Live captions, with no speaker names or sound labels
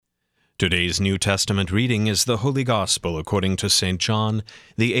Today's New Testament reading is the Holy Gospel according to St. John,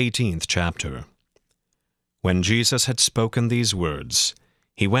 the 18th chapter. When Jesus had spoken these words,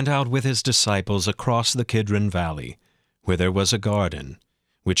 he went out with his disciples across the Kidron Valley, where there was a garden,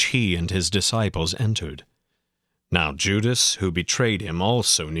 which he and his disciples entered. Now Judas, who betrayed him,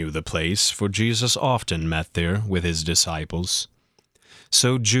 also knew the place, for Jesus often met there with his disciples.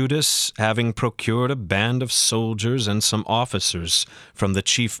 So Judas, having procured a band of soldiers and some officers from the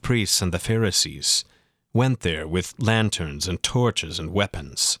chief priests and the Pharisees, went there with lanterns and torches and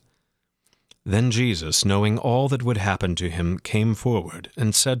weapons. Then Jesus, knowing all that would happen to him, came forward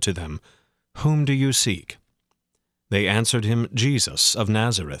and said to them, "Whom do you seek?" They answered him, "Jesus of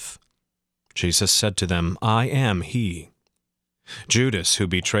Nazareth." Jesus said to them, "I am he." Judas, who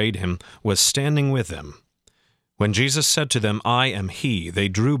betrayed him, was standing with them. When Jesus said to them, "I am he," they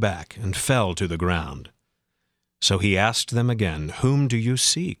drew back and fell to the ground. So he asked them again, "Whom do you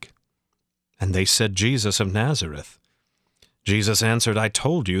seek?" And they said, "Jesus of Nazareth." Jesus answered, "I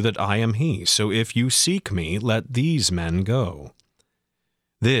told you that I am he, so if you seek me, let these men go."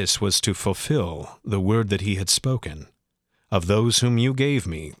 This was to fulfill the word that he had spoken. "Of those whom you gave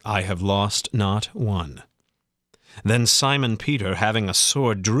me, I have lost not one." Then Simon Peter, having a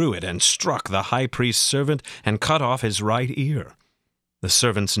sword, drew it and struck the high priest's servant and cut off his right ear. The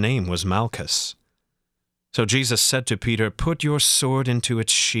servant's name was Malchus. So Jesus said to Peter, "Put your sword into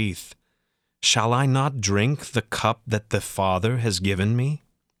its sheath. Shall I not drink the cup that the Father has given me?"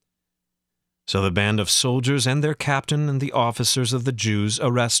 So the band of soldiers and their captain and the officers of the Jews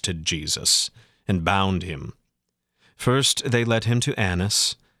arrested Jesus and bound him. First they led him to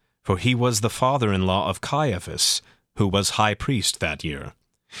Annas, for he was the father-in-law of Caiaphas, who was high priest that year.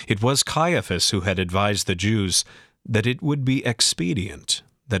 It was Caiaphas who had advised the Jews that it would be expedient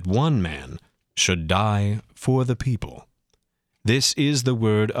that one man should die for the people. This is the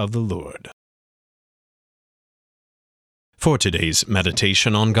word of the Lord. For today's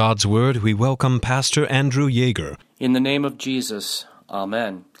meditation on God's Word, we welcome Pastor Andrew Yeager. In the name of Jesus,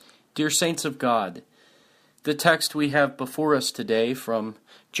 Amen. Dear saints of God, the text we have before us today from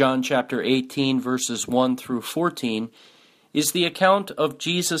John chapter 18, verses 1 through 14, is the account of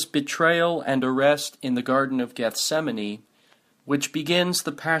Jesus' betrayal and arrest in the Garden of Gethsemane, which begins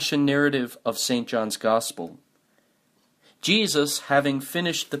the Passion narrative of St. John's Gospel. Jesus, having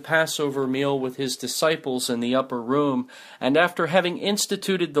finished the Passover meal with his disciples in the upper room, and after having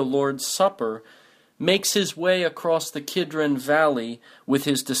instituted the Lord's Supper, makes his way across the Kidron Valley with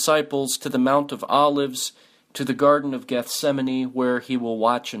his disciples to the Mount of Olives, to the Garden of Gethsemane, where he will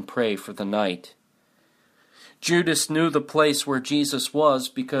watch and pray for the night. Judas knew the place where Jesus was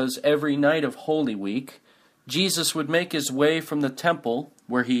because every night of Holy Week, Jesus would make his way from the temple,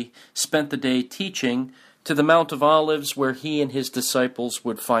 where he spent the day teaching, to the Mount of Olives, where he and his disciples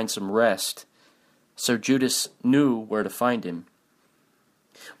would find some rest. So Judas knew where to find him.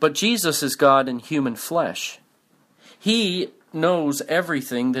 But Jesus is God in human flesh. He knows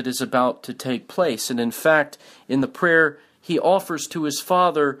everything that is about to take place. And in fact, in the prayer he offers to his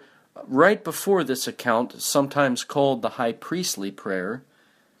Father right before this account, sometimes called the high priestly prayer,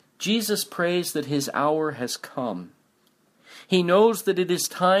 Jesus prays that his hour has come. He knows that it is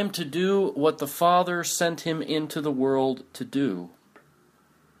time to do what the Father sent him into the world to do.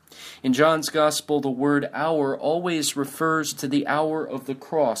 In John's Gospel, the word hour always refers to the hour of the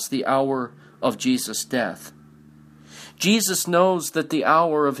cross, the hour of Jesus' death. Jesus knows that the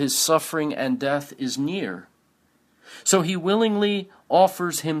hour of his suffering and death is near. So he willingly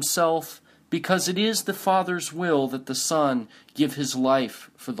offers himself because it is the Father's will that the Son give his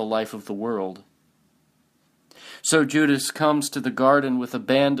life for the life of the world. So Judas comes to the garden with a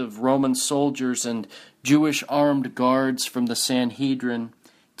band of Roman soldiers and Jewish armed guards from the Sanhedrin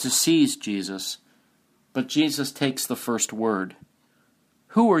to seize Jesus. But Jesus takes the first word.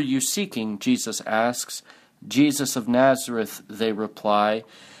 "Who are you seeking?" Jesus asks. "Jesus of Nazareth," they reply.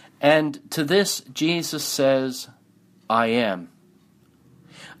 And to this Jesus says, "I am."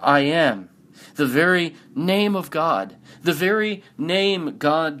 I am. The very name of God. The very name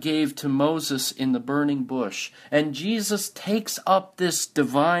God gave to Moses in the burning bush. And Jesus takes up this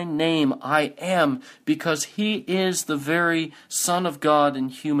divine name, I am, because he is the very Son of God in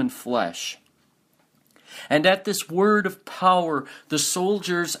human flesh. And at this word of power, the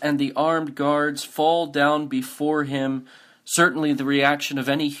soldiers and the armed guards fall down before him, certainly the reaction of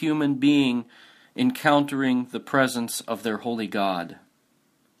any human being encountering the presence of their holy God.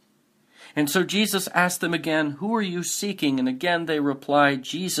 And so Jesus asked them again, "Who are you seeking?" And again they reply,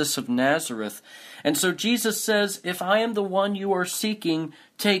 "Jesus of Nazareth." And so Jesus says, "If I am the one you are seeking,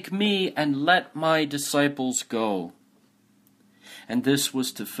 take me and let my disciples go." And this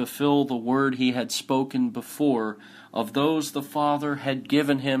was to fulfill the word he had spoken before, of those the Father had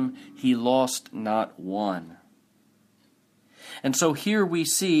given him, he lost not one. And so here we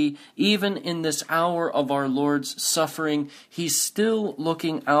see, even in this hour of our Lord's suffering, he's still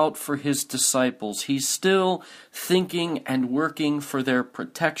looking out for his disciples. He's still thinking and working for their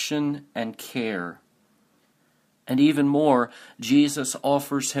protection and care. And even more, Jesus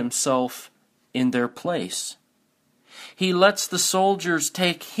offers himself in their place. He lets the soldiers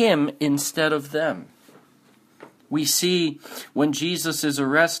take him instead of them. We see when Jesus is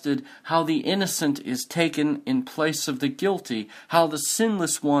arrested how the innocent is taken in place of the guilty, how the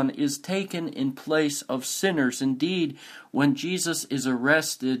sinless one is taken in place of sinners. Indeed, when Jesus is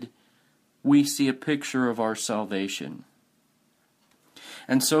arrested, we see a picture of our salvation.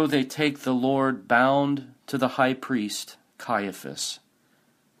 And so they take the Lord bound to the high priest, Caiaphas.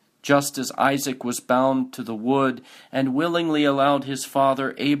 Just as Isaac was bound to the wood and willingly allowed his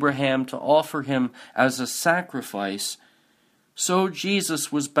father Abraham to offer him as a sacrifice, so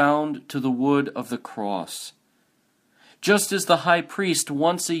Jesus was bound to the wood of the cross. Just as the high priest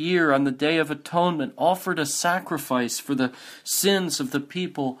once a year on the Day of Atonement offered a sacrifice for the sins of the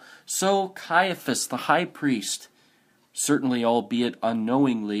people, so Caiaphas, the high priest, certainly albeit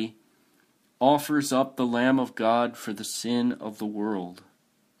unknowingly, offers up the Lamb of God for the sin of the world.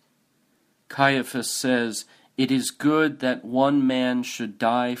 Caiaphas says, "It is good that one man should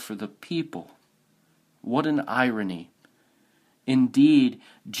die for the people." What an irony. Indeed,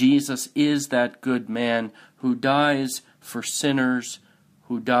 Jesus is that good man who dies for sinners,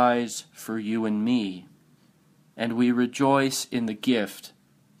 who dies for you and me. And we rejoice in the gift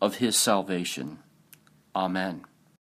of his salvation. Amen.